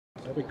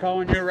They'll be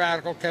calling you a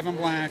radical, Kevin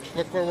Blanch.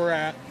 Look where we're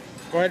at.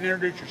 Go ahead and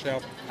introduce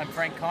yourself. I'm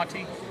Frank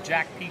Conti,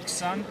 Jack Peak's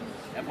son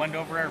at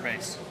Wendover Air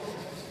Base.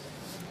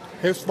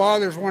 His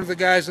father's one of the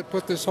guys that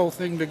put this whole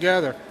thing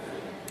together.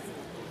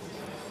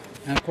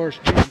 And of course,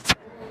 Jim.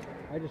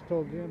 I just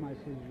told Jim, I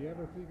said, you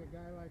ever think a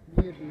guy like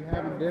me would be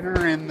having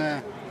dinner in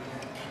the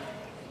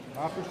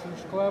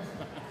Officers Club?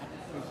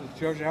 He said,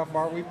 shows you how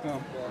far we've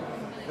come.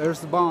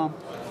 There's the bomb.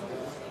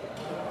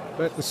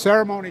 But the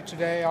ceremony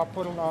today, I'll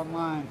put it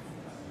online,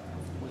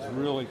 was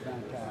really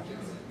fantastic.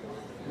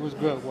 It was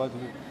good,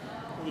 wasn't it?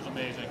 It was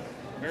amazing.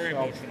 Very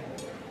emotional.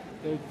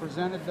 They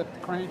presented the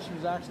crane. She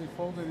was actually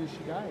folded as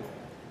she died.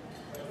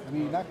 I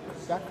mean, that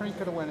crane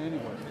could have went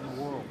anywhere in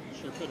the world.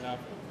 Sure could have.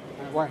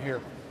 And it went here.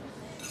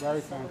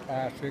 Very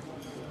fantastic.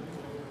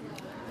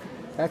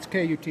 That's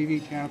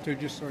KUTV channel 2,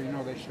 just so you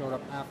know, they showed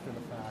up after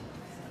the fact.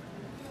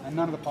 And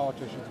none of the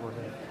politicians were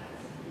there.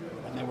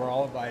 And they were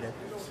all invited.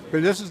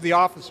 But this is the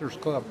Officers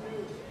Club,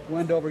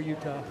 Wendover,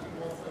 Utah.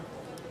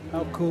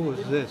 How cool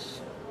is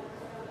this?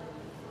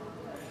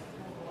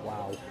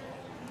 Wow.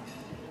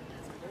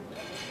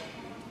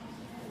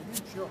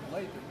 Show up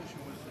late, the mission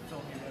was to tell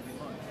me heavy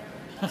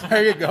lunch.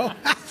 There you go.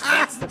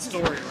 That's the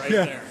story right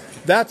there.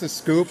 That's a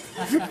scoop.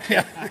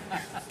 Yeah.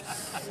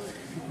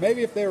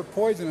 Maybe if they were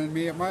poisoning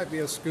me, it might be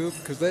a scoop,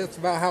 because that's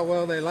about how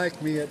well they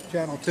liked me at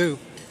Channel 2.